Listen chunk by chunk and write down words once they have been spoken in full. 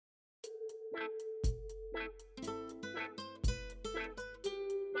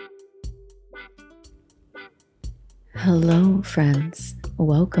Hello, friends.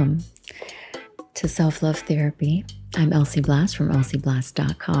 Welcome to Self-Love Therapy. I'm Elsie Blast from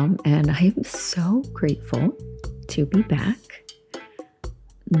elsieblast.com, and I am so grateful to be back.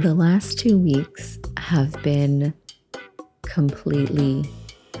 The last 2 weeks have been completely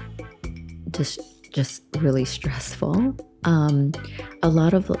just really stressful. A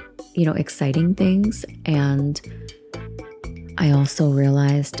lot of, exciting things, and I also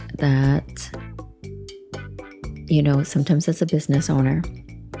realized that sometimes as a business owner,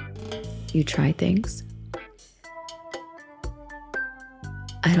 you try things.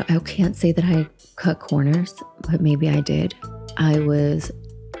 I can't say that I cut corners, but maybe I did. I was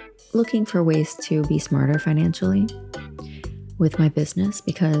looking for ways to be smarter financially with my business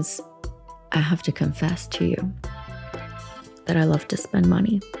because I have to confess to you that I love to spend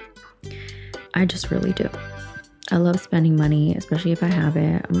money. I just really do. I love spending money, especially if I have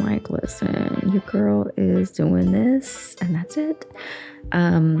it. I'm like, listen, your girl is doing this and that's it.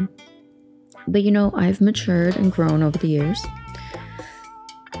 But I've matured and grown over the years.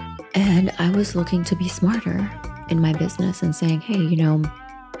 And I was looking to be smarter in my business and saying, hey,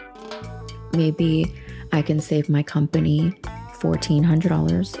 maybe I can save my company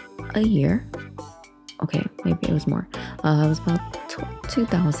 $1,400 a year. Okay, maybe it was more. It was about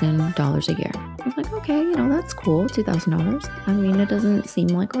 $2,000 a year. I was like, okay, that's cool, $2,000. I mean, it doesn't seem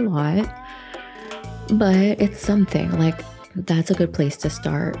like a lot, but it's something. Like, that's a good place to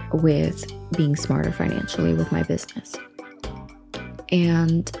start with being smarter financially with my business.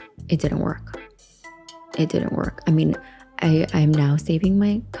 And it didn't work. I mean, I'm now saving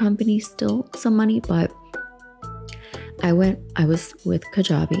my company still some money, but I was with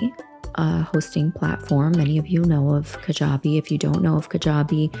Kajabi, hosting platform. Many of you know of Kajabi. If you don't know of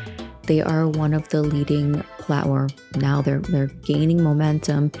Kajabi, they are one of the leading platform. Now they're gaining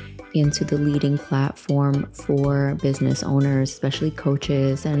momentum into the leading platform for business owners, especially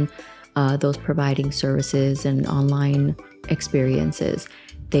coaches and those providing services and online experiences.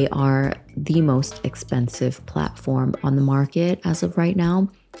 They are the most expensive platform on the market as of right now.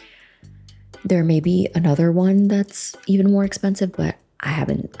 There may be another one that's even more expensive, but I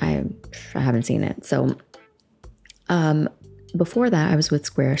haven't seen it. So before that, I was with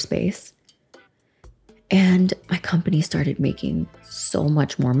Squarespace, and my company started making so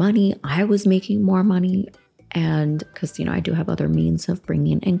much more money. I was making more money, and because I do have other means of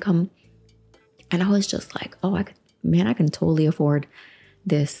bringing in income, and I was just like, oh, I can totally afford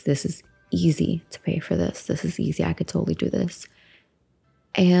this. This is easy to pay for this. This is easy. I could totally do this.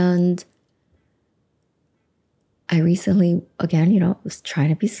 And I recently, again, was trying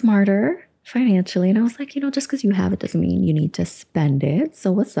to be smarter financially. And I was like, just because you have it doesn't mean you need to spend it.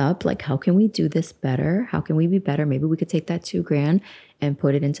 So what's up? Like, how can we do this better? How can we be better? Maybe we could take that $2,000 and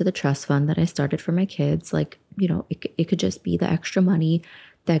put it into the trust fund that I started for my kids. Like, it could just be the extra money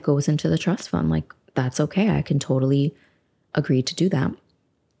that goes into the trust fund. Like, that's okay. I can totally agree to do that.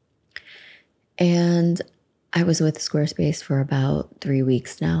 And I was with Squarespace for about 3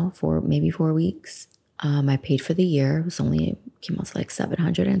 weeks now, maybe 4 weeks. I paid for the year. It was only came out to like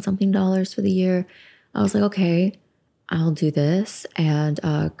 $700 and something for the year. I was like, okay, I'll do this. And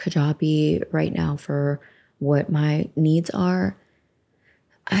Kajabi right now, for what my needs are,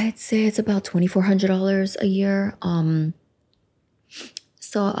 I'd say it's about $2,400 a year.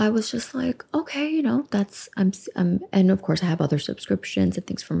 So I was just like, okay, that's and of course I have other subscriptions and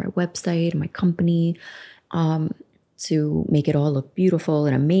things for my website and my company, to make it all look beautiful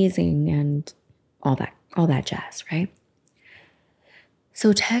and amazing and all that jazz, right?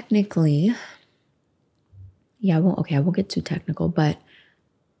 So technically, I won't get too technical, but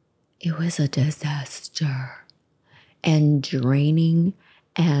it was a disaster and draining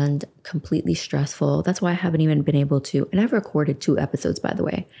and completely stressful. That's why I haven't even been able to, and I've recorded 2 episodes, by the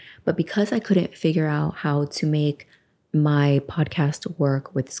way, but because I couldn't figure out how to make my podcast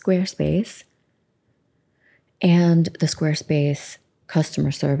work with Squarespace, and the Squarespace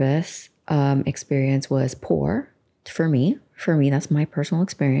customer service experience was poor for me. That's my personal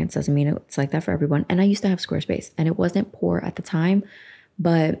experience. Doesn't mean it's like that for everyone. And I used to have Squarespace, and it wasn't poor at the time,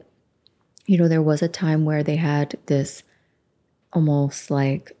 but there was a time where they had this almost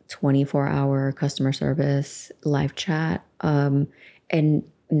like 24-hour customer service live chat, and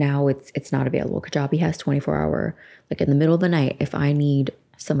now it's not available. Kajabi has 24-hour, like in the middle of the night, if I need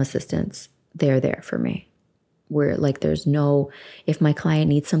some assistance, they're there for me. Where like there's no, if my client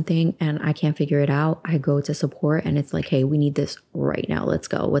needs something and I can't figure it out, I go to support and it's like, hey, we need this right now. Let's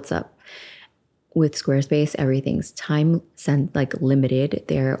go. What's up? with Squarespace, everything's time sent like limited.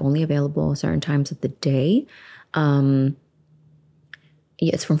 They're only available certain times of the day. Yeah,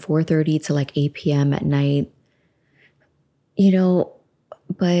 it's from 4:30 to like 8 p.m. at night. You know,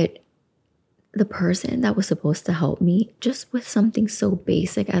 but the person that was supposed to help me just with something so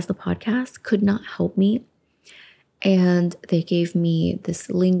basic as the podcast could not help me. And they gave me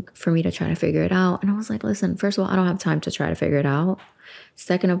this link for me to try to figure it out. And I was like, listen, first of all, I don't have time to try to figure it out.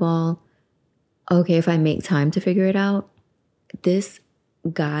 Second of all, okay, if I make time to figure it out, this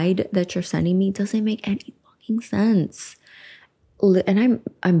guide that you're sending me doesn't make any fucking sense. And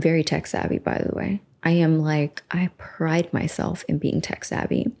I'm very tech savvy, by the way. I pride myself in being tech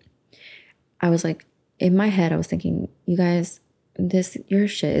savvy. I was like, in my head, I was thinking, you guys, your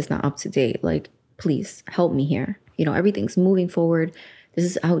shit is not up to date. Like, please help me here. Everything's moving forward. This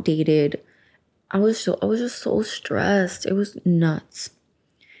is outdated. I was just so stressed. It was nuts.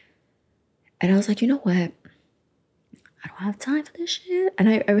 And I was like, you know what? I don't have time for this shit. And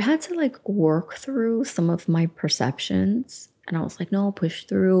I had to like work through some of my perceptions. And I was like, no, push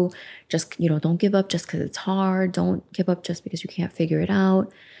through. Just, don't give up just because it's hard. Don't give up just because you can't figure it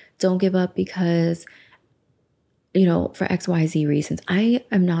out. Don't give up because, for XYZ reasons. I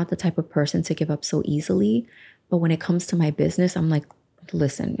am not the type of person to give up so easily. But when it comes to my business, I'm like,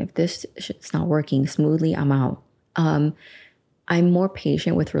 listen, if this shit's not working smoothly, I'm out. I'm more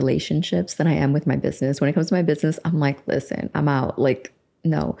patient with relationships than I am with my business. When it comes to my business, I'm like, listen, I'm out. Like,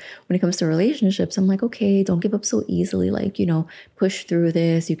 no. When it comes to relationships, I'm like, okay, don't give up so easily. Like, push through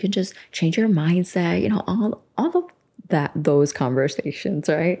this. You can just change your mindset, all of those conversations,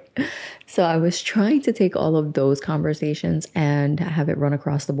 right? So I was trying to take all of those conversations and have it run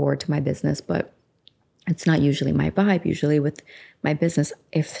across the board to my business, but it's not usually my vibe. Usually with my business,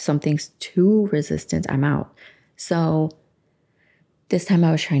 if something's too resistant, I'm out. So this time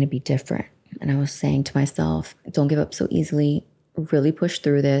I was trying to be different. And I was saying to myself, don't give up so easily. Really push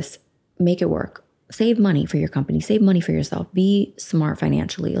through this. Make it work. Save money for your company. Save money for yourself. Be smart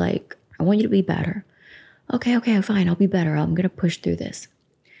financially. Like, I want you to be better. Okay, fine. I'll be better. I'm going to push through this.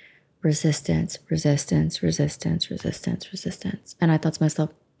 Resistance, resistance, resistance, resistance, resistance. And I thought to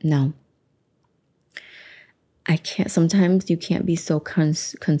myself, no. I can't. Sometimes you can't be so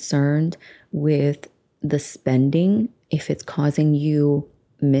concerned with the spending if it's causing you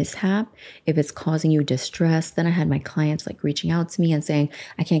mishap, if it's causing you distress. Then I had my clients like reaching out to me and saying,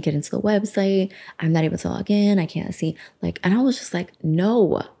 I can't get into the website. I'm not able to log in. I can't see and I was just like,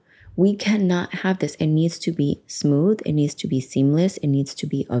 no, we cannot have this. It needs to be smooth. It needs to be seamless. It needs to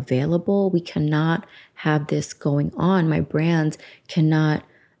be available. We cannot have this going on. My brand cannot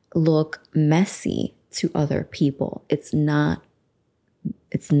look messy to other people. It's not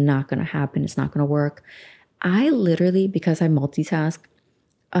going to happen. It's not going to work. I literally, because I multitask,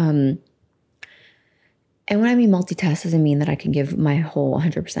 and when I mean multitask doesn't mean that I can give my whole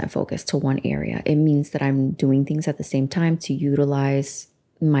 100% focus to one area. It means that I'm doing things at the same time to utilize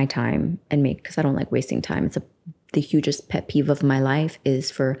my time and because I don't like wasting time. The hugest pet peeve of my life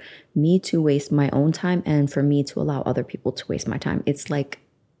is for me to waste my own time and for me to allow other people to waste my time. It's like,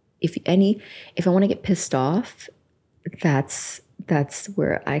 if I want to get pissed off, that's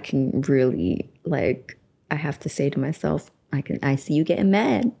where I can really I have to say to myself, I see you getting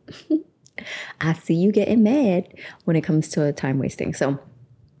mad. I see you getting mad when it comes to time wasting. So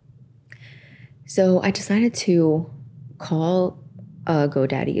I decided to call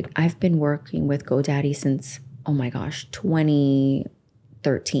GoDaddy. I've been working with GoDaddy since, oh my gosh,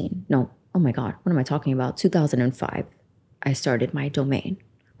 2013. No, oh my God, what am I talking about? 2005. I started my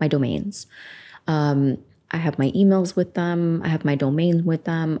domains. I have my emails with them. I have my domains with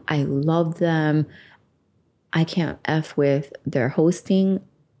them. I love them. I can't F with their hosting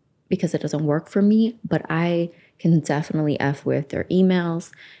because it doesn't work for me, but I can definitely F with their emails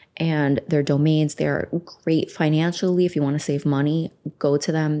and their domains. They're great financially. If you want to save money, go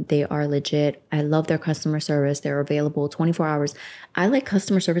to them. They are legit. I love their customer service. They're available 24 hours. I like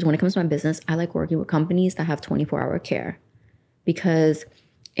customer service. When it comes to my business, I like working with companies that have 24-hour care, because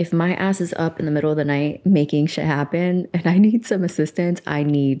if my ass is up in the middle of the night making shit happen and I need some assistance, I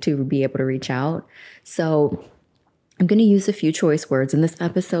need to be able to reach out. So I'm going to use a few choice words in this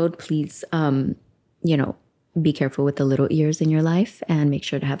episode. Please, be careful with the little ears in your life and make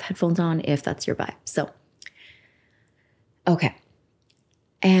sure to have headphones on if that's your vibe. So, okay.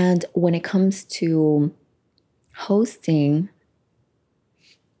 And when it comes to hosting,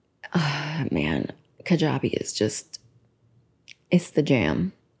 man, Kajabi is it's the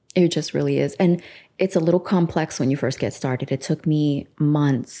jam. It just really is. And it's a little complex when you first get started. It took me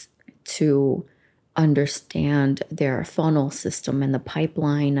months to understand their funnel system and the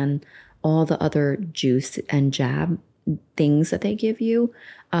pipeline and all the other juice and jab things that they give you.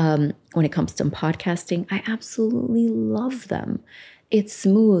 When it comes to podcasting, I absolutely love them. It's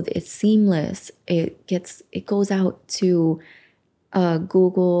smooth, it's seamless. It goes out to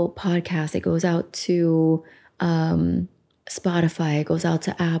Google Podcast. It goes out to Spotify. It goes out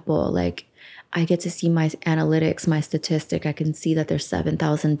to Apple. Like, I get to see my analytics, my statistic. I can see that there's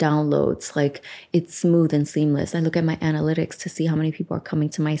 7,000 downloads. Like, it's smooth and seamless. I look at my analytics to see how many people are coming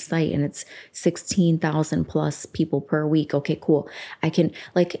to my site, and it's 16,000 plus people per week. Okay, cool. I can,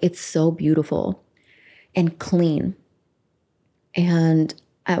 like, it's so beautiful and clean. And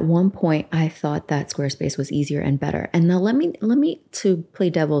at one point, I thought that Squarespace was easier and better. And now let me to play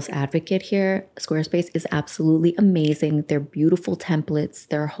devil's advocate here. Squarespace is absolutely amazing. They're beautiful templates.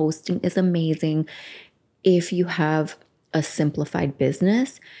 Their hosting is amazing. If you have a simplified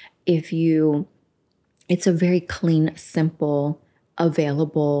business, it's a very clean, simple,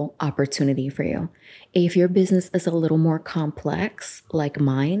 available opportunity for you. If your business is a little more complex, like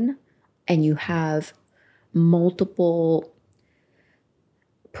mine, and you have multiple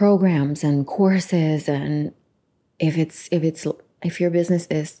programs and courses, and if your business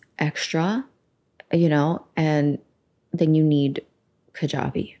is extra, and then you need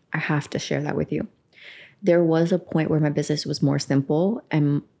Kajabi. I have to share that with you. There was a point where my business was more simple,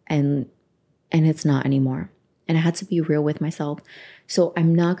 and it's not anymore. And I had to be real with myself. So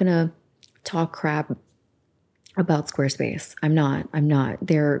I'm not gonna talk crap about Squarespace. I'm not.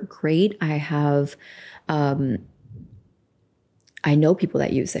 They're great. I know people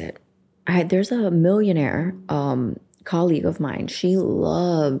that use it. There's a millionaire colleague of mine. She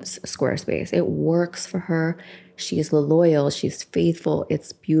loves Squarespace. It works for her. She's loyal. She's faithful.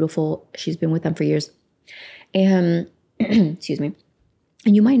 It's beautiful. She's been with them for years. And excuse me.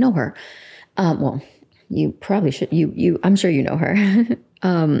 And you might know her. Well, you probably should. I'm sure you know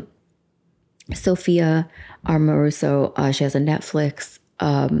her. Sophia Amoruso. She has a Netflix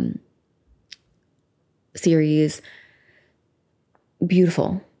series.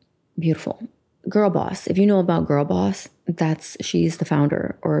 Beautiful. Girl Boss. If you know about Girl Boss, she's the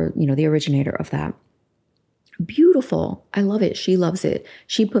founder, or, the originator of that. Beautiful. I love it. She loves it.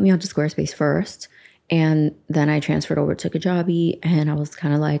 She put me onto Squarespace first, and then I transferred over to Kajabi, and I was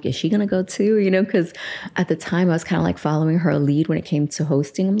kind of like, is she going to go too? Because at the time I was kind of like following her lead when it came to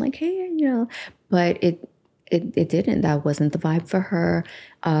hosting. I'm like, hey, but it didn't. That wasn't the vibe for her.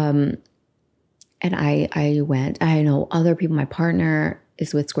 And I went. I know other people. My partner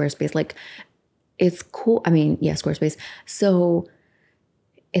is with Squarespace. Like, it's cool. I mean, yeah, Squarespace. So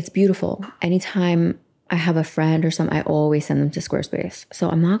it's beautiful. Anytime I have a friend or something, I always send them to Squarespace. So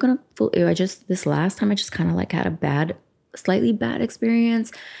I'm not gonna fool you. This last time I just kind of like had a slightly bad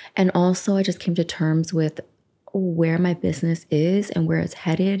experience. And also I just came to terms with where my business is and where it's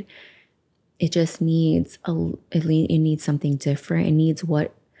headed. It just needs it needs something different. It needs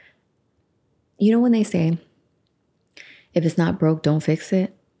what, when they say, if it's not broke, don't fix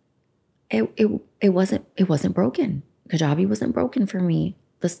it. It wasn't broken. Kajabi wasn't broken for me.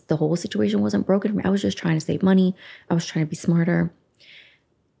 The whole situation wasn't broken for me. I was just trying to save money. I was trying to be smarter,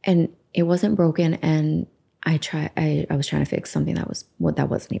 and it wasn't broken. And I was trying to fix something that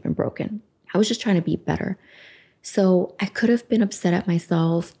wasn't even broken. I was just trying to be better. So I could have been upset at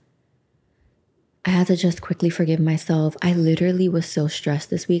myself. I had to just quickly forgive myself. I literally was so stressed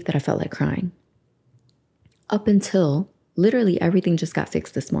this week that I felt like crying. Up until literally everything just got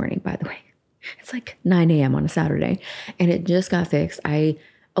fixed this morning, by the way. It's like 9 a.m. on a Saturday, and it just got fixed.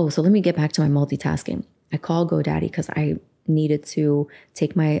 So let me get back to my multitasking. I called GoDaddy because I needed to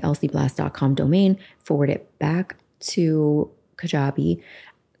take my lcblast.com domain, forward it back to Kajabi.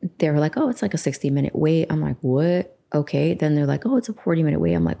 They were like, oh, it's like a 60-minute wait. I'm like, what? Okay. Then they're like, oh, it's a 40-minute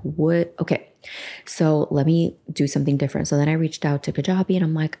wait. I'm like, what? Okay. So let me do something different. So then I reached out to Kajabi, and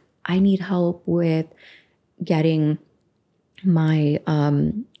I'm like, I need help with getting my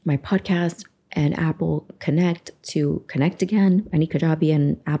my podcast and Apple to connect again. I need Kajabi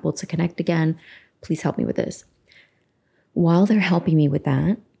and Apple to connect again. Please help me with this. While they're helping me with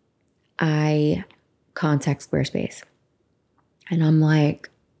that, I contact Squarespace, and I'm like,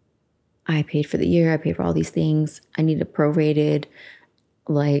 I paid for the year. I paid for all these things. I need it prorated.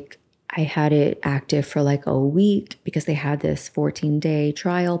 Like, I had it active for like a week because they had this 14-day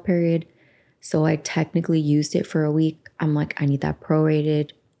trial period. So I technically used it for a week. I'm like, I need that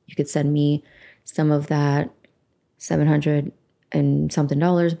prorated. You could send me some of that $700 and something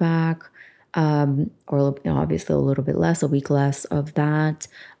back, or obviously a little bit less, a week less of that,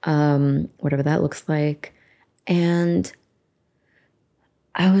 whatever that looks like. And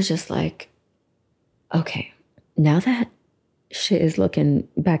I was just like, okay, now that shit is looking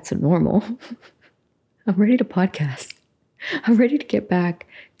back to normal. I'm ready to podcast. I'm ready to get back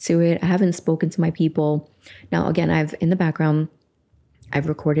to it. I haven't spoken to my people. Now, again, in the background, I've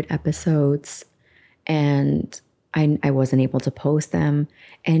recorded episodes and I wasn't able to post them.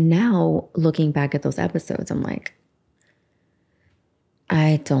 And now looking back at those episodes, I'm like,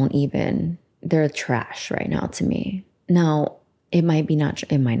 they're trash right now to me. Now, it might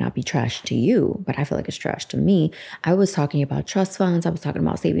not be trash to you, but I feel like it's trash to me. I was talking about trust funds. I was talking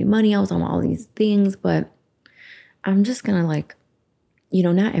about saving money. I was talking about all these things, but I'm just gonna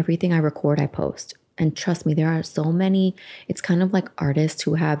not everything I record, I post. And trust me, there are so many. It's kind of like artists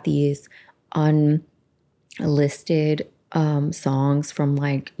who have these unlisted songs from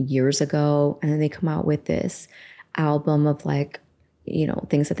like years ago, and then they come out with this album of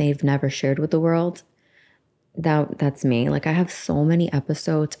things that they've never shared with the world. That's me. Like, I have so many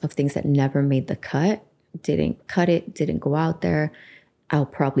episodes of things that never made the cut, didn't go out there. I'll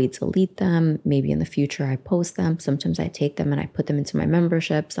probably delete them. Maybe in the future I post them. Sometimes I take them and I put them into my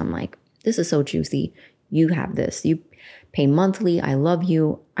memberships. I'm like, this is so juicy. You have this. You pay monthly. I love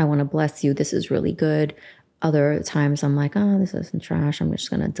you. I want to bless you. This is really good. Other times I'm like, oh, this isn't trash. I'm just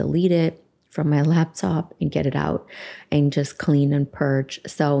going to delete it from my laptop and get it out and just clean and purge.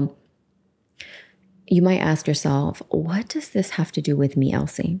 So you might ask yourself, what does this have to do with me,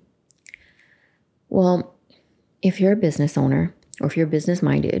 Elsie? Well, if you're a business owner or if you're business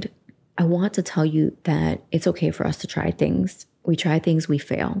minded, I want to tell you that it's okay for us to try things. We try things, we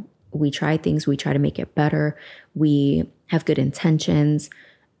fail. We try things, we try to make it better. We have good intentions.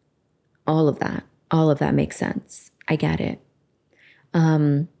 All of that makes sense. I get it.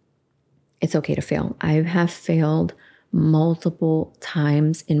 It's okay to fail. I have failed multiple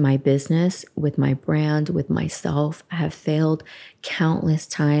times in my business, with my brand, with myself. I have failed countless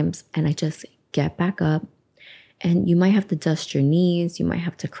times, and I just get back up. And you might have to dust your knees. You might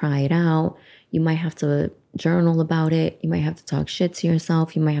have to cry it out. You might have to journal about it. You might have to talk shit to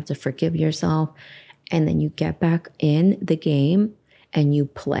yourself. You might have to forgive yourself. And then you get back in the game and you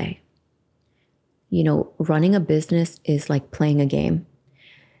play. Running a business is like playing a game.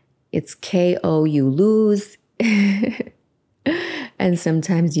 It's KO, you lose. And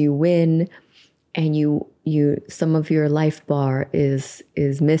sometimes you win, and you some of your life bar is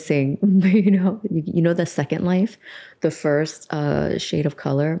missing. The second life, the first shade of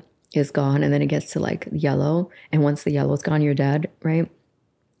color is gone, and then it gets to like yellow, and once the yellow's gone, you're dead, right?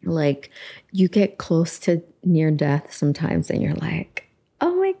 Like, you get close to near death sometimes, and you're like,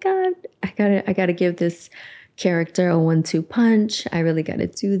 oh my god, I gotta give this character a 1-2 punch. I really gotta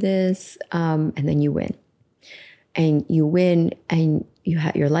do this. And then you win. And you win, and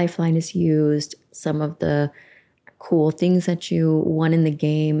your lifeline is used. Some of the cool things that you won in the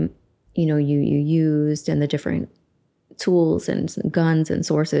game, you used, and the different tools and guns and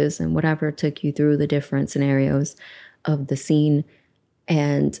sources and whatever took you through the different scenarios of the scene.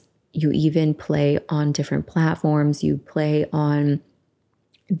 And you even play on different platforms. You play on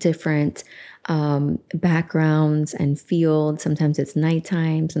different backgrounds and fields. Sometimes it's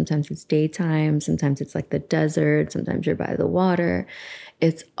nighttime, sometimes it's daytime, sometimes it's like the desert, sometimes you're by the water.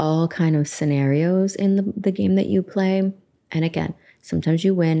 It's all kind of scenarios in the game that you play. And again, sometimes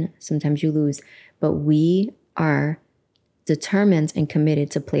you win, sometimes you lose, but we are determined and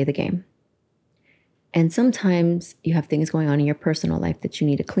committed to play the game. And sometimes you have things going on in your personal life that you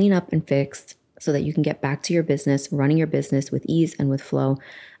need to clean up and fix so that you can get back to your business, running your business with ease and with flow.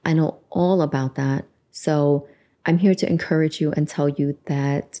 I know all about that. So I'm here to encourage you and tell you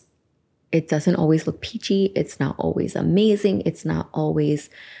that it doesn't always look peachy. It's not always amazing. It's not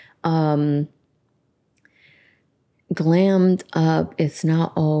always glammed up. It's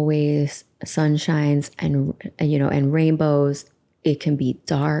not always sunshines and rainbows. It can be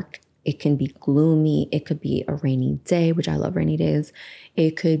dark. It can be gloomy. It could be a rainy day, which I love rainy days.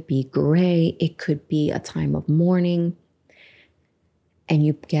 It could be gray. It could be a time of mourning. And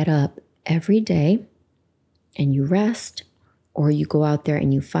you get up every day and you rest, or you go out there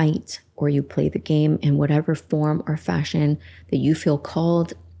and you fight, or you play the game in whatever form or fashion that you feel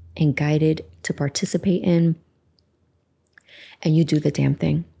called and guided to participate in. And you do the damn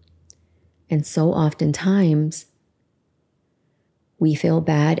thing. And so oftentimes, we feel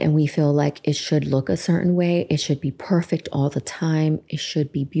bad and we feel like it should look a certain way. It should be perfect all the time. It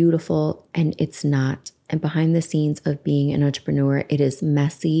should be beautiful, and it's not. And behind the scenes of being an entrepreneur, it is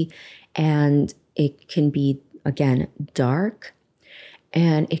messy, and it can be, again, dark,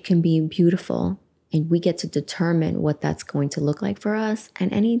 and it can be beautiful. And we get to determine what that's going to look like for us.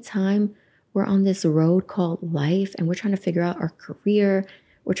 And anytime we're on this road called life and we're trying to figure out our career,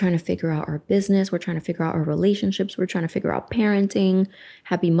 We're trying to figure out our business. We're trying to figure out our relationships. We're trying to figure out parenting.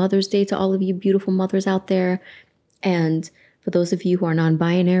 Happy Mother's Day to all of you beautiful mothers out there. And for those of you who are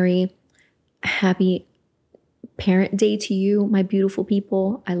non-binary, happy Parent Day to you, my beautiful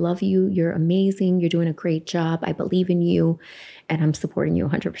people. I love you. You're amazing. You're doing a great job. I believe in you, and I'm supporting you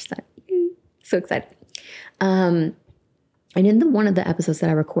 100%. So excited. And in one of the episodes that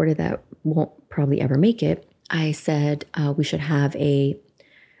I recorded that won't probably ever make it, I said we should have a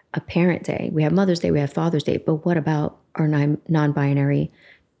Parent Day. We have Mother's Day, we have Father's Day, but what about our non-binary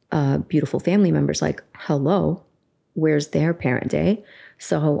beautiful family members? Like, hello, where's their Parent Day?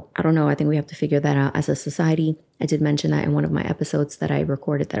 So I don't know. I think we have to figure that out as a society. I did mention that in one of my episodes that I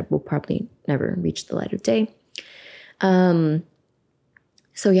recorded that will probably never reach the light of day. So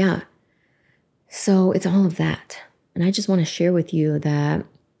yeah. So it's all of that. And I just want to share with you that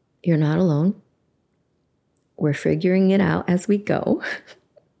you're not alone. We're figuring it out as we go.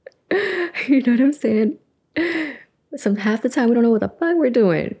 You know what I'm saying? Half the time we don't know what the fuck we're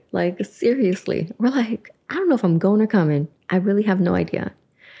doing. Like, seriously. We're like, I don't know if I'm going or coming. I really have no idea.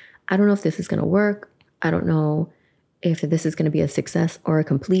 I don't know if this is going to work. I don't know if this is going to be a success or a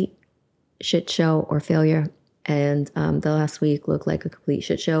complete shit show or failure. And the last week looked like a complete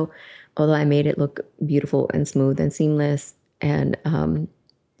shit show, although I made it look beautiful and smooth and seamless and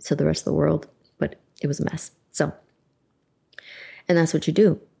to the rest of the world, but it was a mess. So, and that's what you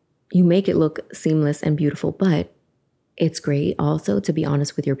do. You make it look seamless and beautiful, but it's great also to be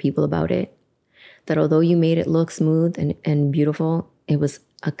honest with your people about it. That although you made it look smooth and beautiful, it was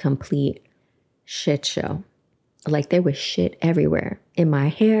a complete shit show. Like, there was shit everywhere. In my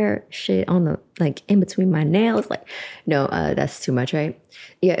hair, shit on the, like, in between my nails. Like, no, that's too much, right?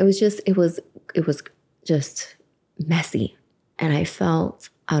 Yeah, it was just messy. And I felt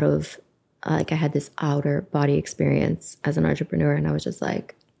out of, like, I had this outer body experience as an entrepreneur. And I was just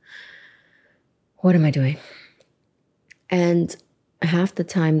like, what am I doing? And half the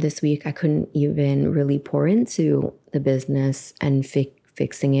time this week, I couldn't even really pour into the business and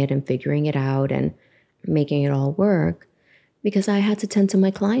fixing it and figuring it out and making it all work because I had to tend to my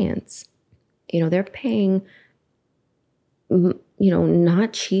clients. You know, they're paying,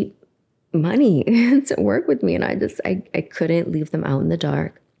 not cheap money to work with me. And I couldn't leave them out in the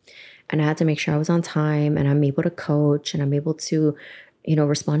dark. And I had to make sure I was on time and I'm able to coach and I'm able to,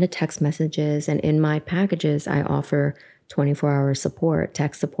 respond to text messages. And in my packages, I offer 24-hour support,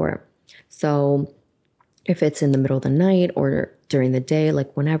 tech support. So if it's in the middle of the night or during the day,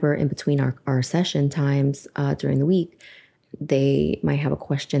 like whenever in between our session times during the week, they might have a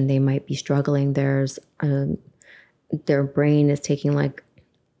question, they might be struggling. Their brain is taking like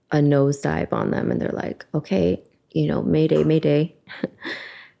a nosedive on them and they're like, okay, mayday,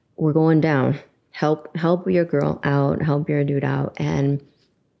 we're going down. Help your girl out, help your dude out. And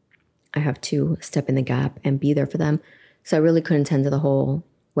I have to step in the gap and be there for them. So I really couldn't tend to the whole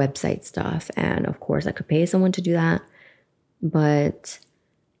website stuff. And of course I could pay someone to do that, but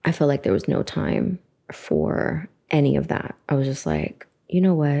I felt like there was no time for any of that. I was just like, you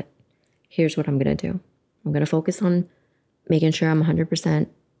know what? Here's what I'm going to do. I'm going to focus on making sure I'm 100%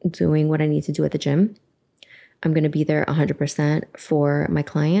 doing what I need to do at the gym. I'm going to be there 100% for my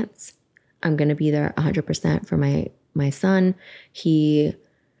clients. I'm going to be there 100% for my son. He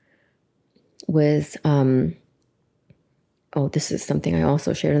was, this is something I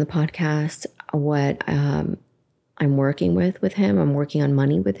also shared in the podcast, what I'm working with him. I'm working on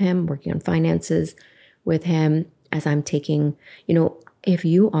money with him, working on finances with him as I'm taking, if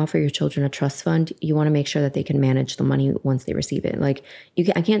you offer your children a trust fund, you want to make sure that they can manage the money once they receive it. Like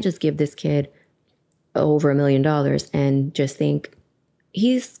I can't just give this kid over $1 million and just think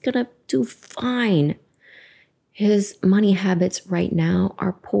he's going to do fine. His money habits right now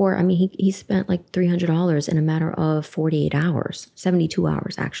are poor. I mean, he spent like $300 in a matter of 48 hours, 72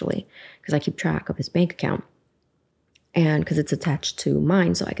 hours actually, because I keep track of his bank account. And because it's attached to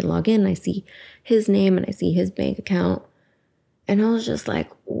mine, so I can log in and I see his name and I see his bank account. And I was just like,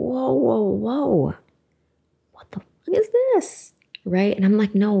 whoa. What the fuck is this? Right? And I'm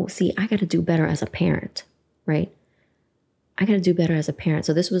like, no, see, I got to do better as a parent, right? I got to do better as a parent.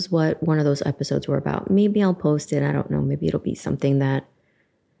 So this was what one of those episodes were about. Maybe I'll post it. I don't know. Maybe it'll be something that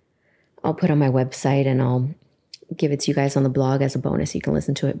I'll put on my website and I'll give it to you guys on the blog as a bonus. You can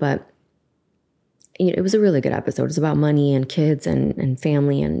listen to it. But it was a really good episode. It's about money and kids and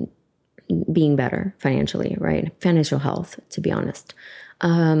family and being better financially, right? Financial health, to be honest.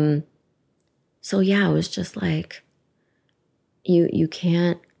 So yeah, it was just like, you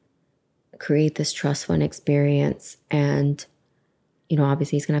can't create this trust fund experience and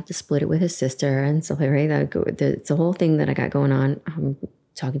obviously he's gonna have to split it with his sister and so right, it's a whole thing that I got going on.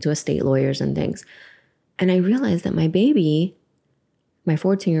 talking to estate lawyers and things. And I realized that my baby, my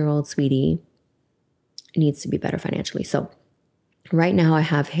 14-year-old sweetie, needs to be better financially. So right now I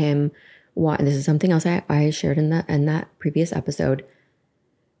have him, and this is something else I shared in that previous episode.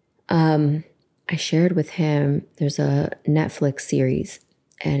 I shared with him, there's a Netflix series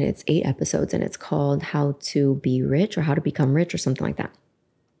and it's 8 episodes and it's called How to Be Rich or How to Become Rich or something like that.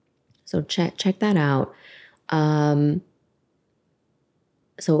 So check that out. Oh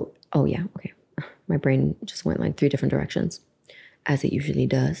yeah, okay. My brain just went like 3 different directions, as it usually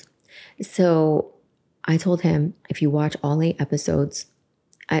does. So I told him, if you watch all 8 episodes,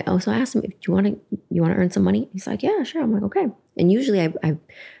 I also asked him, if you want to earn some money? He's like, yeah, sure. I'm like, okay. And usually I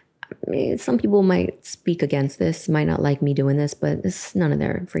some people might speak against this, might not like me doing this, but this is none of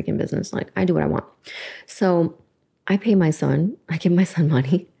their freaking business. Like, I do what I want. So I give my son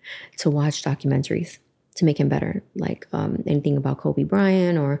money to watch documentaries to make him better. Like anything about Kobe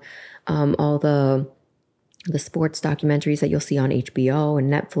Bryant or all the sports documentaries that you'll see on HBO and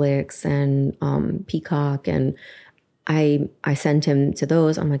Netflix and Peacock. And I send him to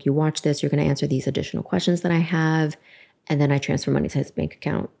those. I'm like, you watch this, you're going to answer these additional questions that I have. And then I transfer money to his bank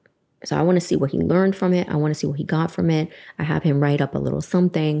account. So I want to see what he learned from it. I want to see what he got from it. I have him write up a little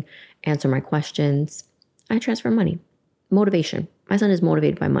something, answer my questions. I transfer money. Motivation. My son is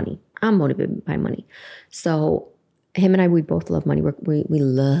motivated by money. I'm motivated by money. So him and I, we both love money. We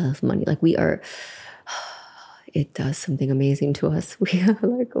love money. Like we are, it does something amazing to us. We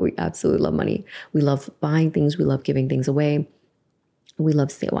absolutely love money. We love buying things. We love giving things away.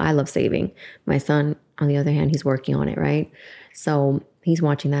 I love saving. My son, on the other hand, he's working on it, right? So he's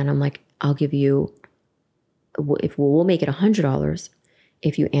watching that and I'm like, I'll give you, we'll make it $100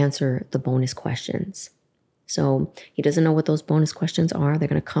 if you answer the bonus questions. So he doesn't know what those bonus questions are. They're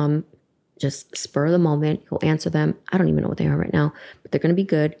going to come just spur of the moment. He'll answer them. I don't even know what they are right now, but they're going to be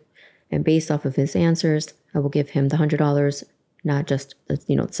good. And based off of his answers, I will give him the $100, not just,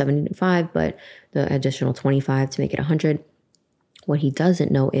 75, but the additional 25 to make it 100. What he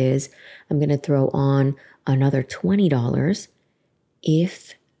doesn't know is I'm going to throw on another $20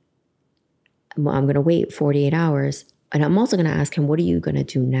 if I'm going to wait 48 hours. And I'm also going to ask him, what are you going to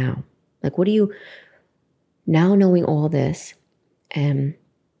do now? Like, what do you, now knowing all this and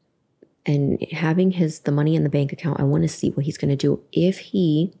having the money in the bank account, I want to see what he's going to do. If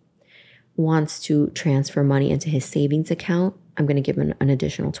he wants to transfer money into his savings account, I'm going to give him an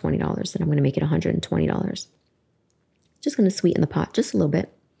additional $20 and I'm going to make it $120. Just going to sweeten the pot just a little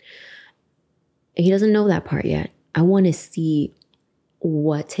bit. He doesn't know that part yet. I want to see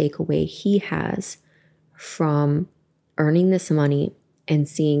what takeaway he has from earning this money and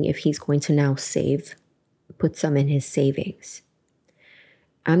seeing if he's going to now put some in his savings.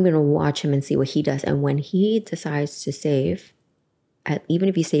 I'm going to watch him and see what he does. And when he decides to save, even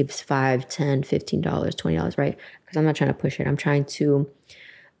if he saves $5, $10, $15, $20, right? Because I'm not trying to push it. I'm trying to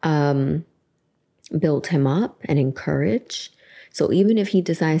build him up and encourage. So even if he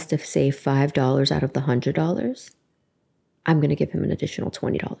decides to save $5 out of the $100, I'm going to give him an additional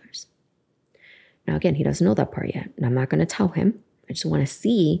 $20. Now, again, he doesn't know that part yet, and I'm not going to tell him. I just want to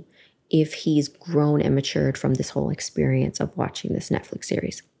see if he's grown and matured from this whole experience of watching this Netflix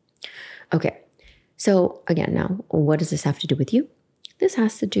series. Okay, so again, now, what does this have to do with you? This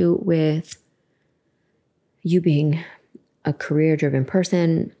has to do with you being a career-driven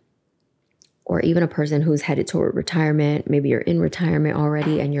person, or even a person who's headed toward retirement. Maybe you're in retirement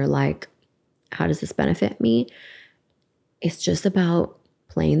already and you're like, how does this benefit me? It's just about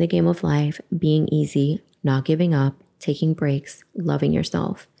playing the game of life, being easy, not giving up, taking breaks, loving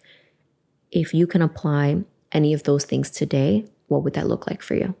yourself. If you can apply any of those things today, what would that look like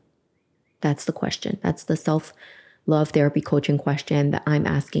for you? That's the question. That's the self-love therapy coaching question that I'm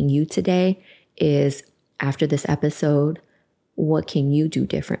asking you today is, after this episode, what can you do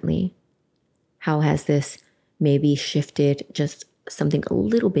differently? How has this maybe shifted just something a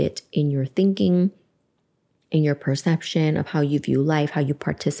little bit in your thinking, in your perception of how you view life, how you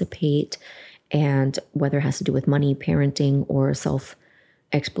participate, and whether it has to do with money, parenting, or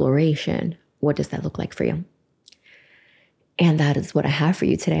self-exploration? What does that look like for you? And that is what I have for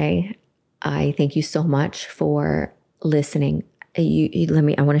you today. I thank you so much for listening. I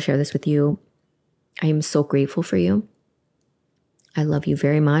want to share this with you. I am so grateful for you. I love you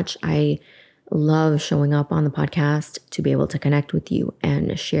very much. I love showing up on the podcast to be able to connect with you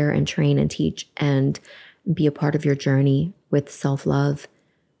and share and train and teach and be a part of your journey with self-love.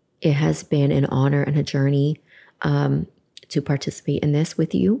 It has been an honor and a journey to participate in this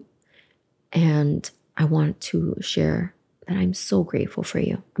with you. And I want to share that I'm so grateful for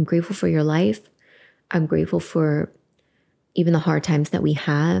you. I'm grateful for your life. I'm grateful for even the hard times that we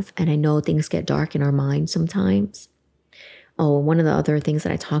have. And I know things get dark in our mind sometimes. Oh, one of the other things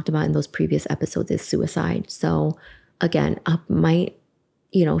that I talked about in those previous episodes is suicide. So again, I might,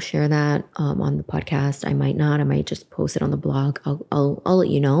 share that on the podcast. I might not. I might just post it on the blog. I'll let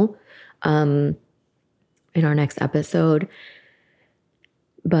you know in our next episode.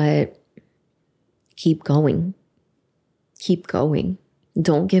 But keep going. Keep going.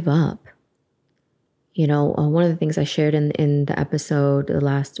 Don't give up. One of the things I shared in the episode, the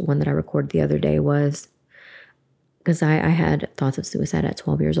last one that I recorded the other day, was because I had thoughts of suicide at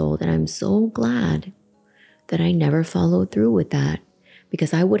 12 years old. And I'm so glad that I never followed through with that,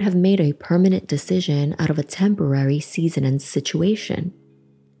 because I would have made a permanent decision out of a temporary season and situation.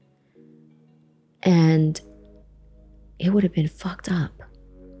 And it would have been fucked up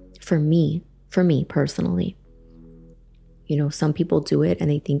for me personally. Some people do it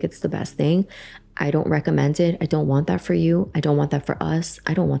and they think it's the best thing. I don't recommend it. I don't want that for you. I don't want that for us.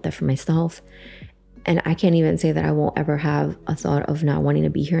 I don't want that for myself. And I can't even say that I won't ever have a thought of not wanting to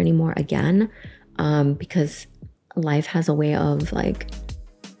be here anymore again, because life has a way of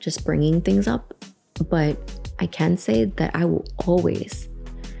just bringing things up. But I can say that I will always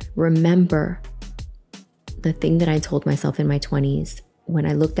remember the thing that I told myself in my 20s when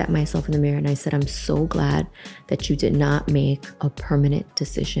I looked at myself in the mirror and I said, I'm so glad that you did not make a permanent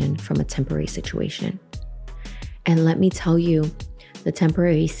decision from a temporary situation. And let me tell you, the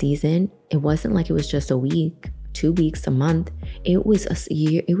temporary season, it wasn't like it was just a week, 2 weeks, a month. It was a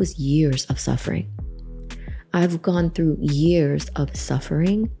year. It was years of suffering. I've gone through years of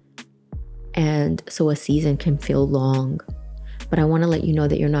suffering. And so a season can feel long. But I want to let you know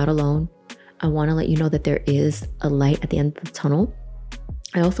that you're not alone. I want to let you know that there is a light at the end of the tunnel.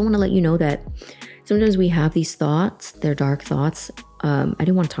 I also want to let you know that sometimes we have these thoughts. They're dark thoughts. I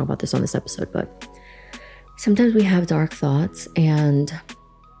didn't want to talk about this on this episode, but sometimes we have dark thoughts and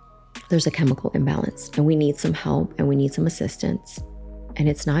there's a chemical imbalance and we need some help and we need some assistance. And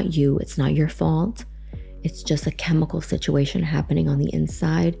it's not you. It's not your fault. It's just a chemical situation happening on the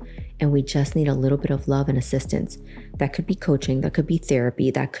inside. And we just need a little bit of love and assistance. That could be coaching. That could be therapy.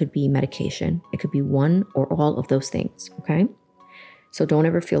 That could be medication. It could be one or all of those things. Okay. So don't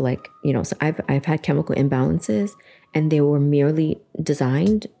ever feel like, so I've had chemical imbalances and they were merely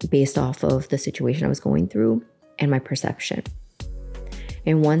designed based off of the situation I was going through and my perception.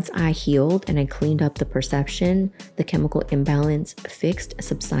 And once I healed and I cleaned up the perception, the chemical imbalance fixed,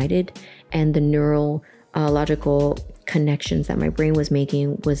 subsided, and the neurological connections that my brain was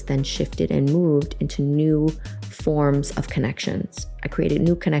making was then shifted and moved into new forms of connections. I created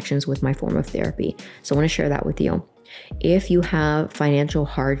new connections with my form of therapy. So I want to share that with you. If you have financial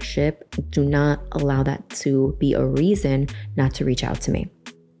hardship, do not allow that to be a reason not to reach out to me.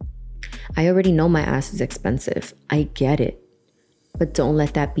 I already know my ass is expensive. I get it. But don't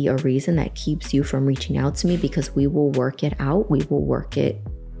let that be a reason that keeps you from reaching out to me, because we will work it out. We will work it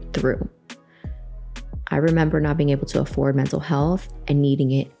through. I remember not being able to afford mental health and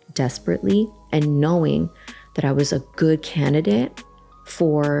needing it desperately, and knowing that I was a good candidate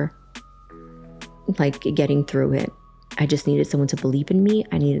for getting through it. I just needed someone to believe in me.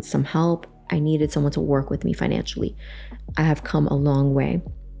 I needed some help. I needed someone to work with me financially. I have come a long way,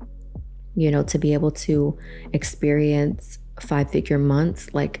 to be able to experience 5-figure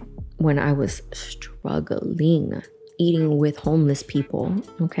months, like when I was struggling, eating with homeless people.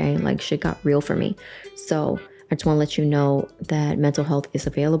 Okay. Shit got real for me. So I just want to let you know that mental health is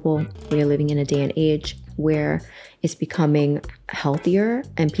available. We are living in a day and age where it's becoming healthier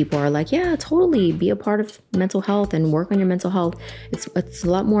and people are like, yeah, totally be a part of mental health and work on your mental health. It's a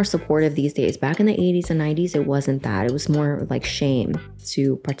lot more supportive these days. Back in the 80s and 90s, it wasn't that. It was more like shame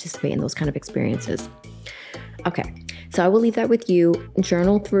to participate in those kind of experiences. Okay, so I will leave that with you.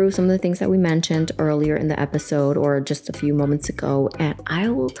 Journal through some of the things that we mentioned earlier in the episode or just a few moments ago, and I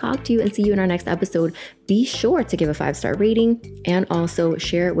will talk to you and see you in our next episode. Be sure to give a 5-star rating and also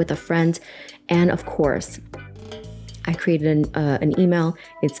share it with a friend. And of course, I created an email.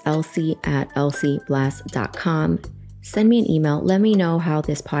 It's elsie@elsieblast.com. Send me an email. Let me know how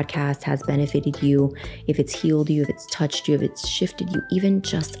this podcast has benefited you, if it's healed you, if it's touched you, if it's shifted you even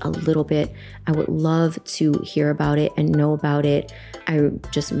just a little bit. I would love to hear about it and know about it.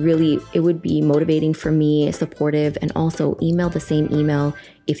 It would be motivating for me, supportive, and also email the same email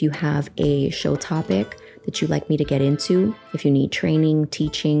if you have a show topic that you'd like me to get into. If you need training,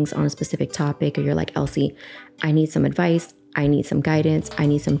 teachings on a specific topic, or you're like, Elsie, I need some advice, I need some guidance, I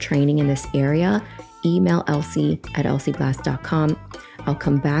need some training in this area, email elsie@elsieblast.com. I'll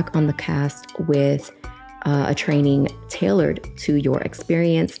come back on the cast with a training tailored to your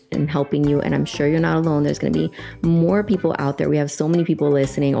experience and helping you. And I'm sure you're not alone. There's going to be more people out there. We have so many people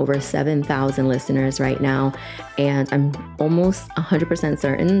listening, over 7,000 listeners right now. And I'm almost 100%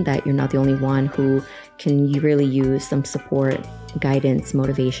 certain that you're not the only one who can really use some support, guidance,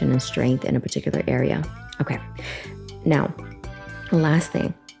 motivation, and strength in a particular area. Okay. Now, last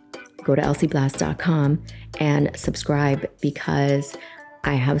thing, go to elsieblast.com and subscribe, because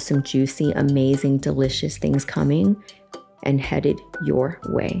I have some juicy, amazing, delicious things coming and headed your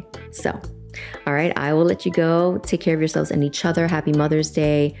way. So, all right, I will let you go. Take care of yourselves and each other. Happy Mother's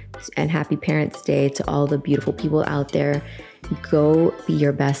Day and happy Parents' Day to all the beautiful people out there. Go be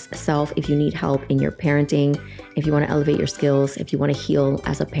your best self. If you need help in your parenting, if you want to elevate your skills, if you want to heal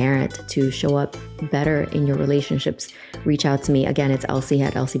as a parent to show up better in your relationships, reach out to me. Again, it's Elsie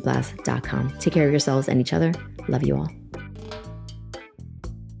at elsieblast.com. Take care of yourselves and each other. Love you all.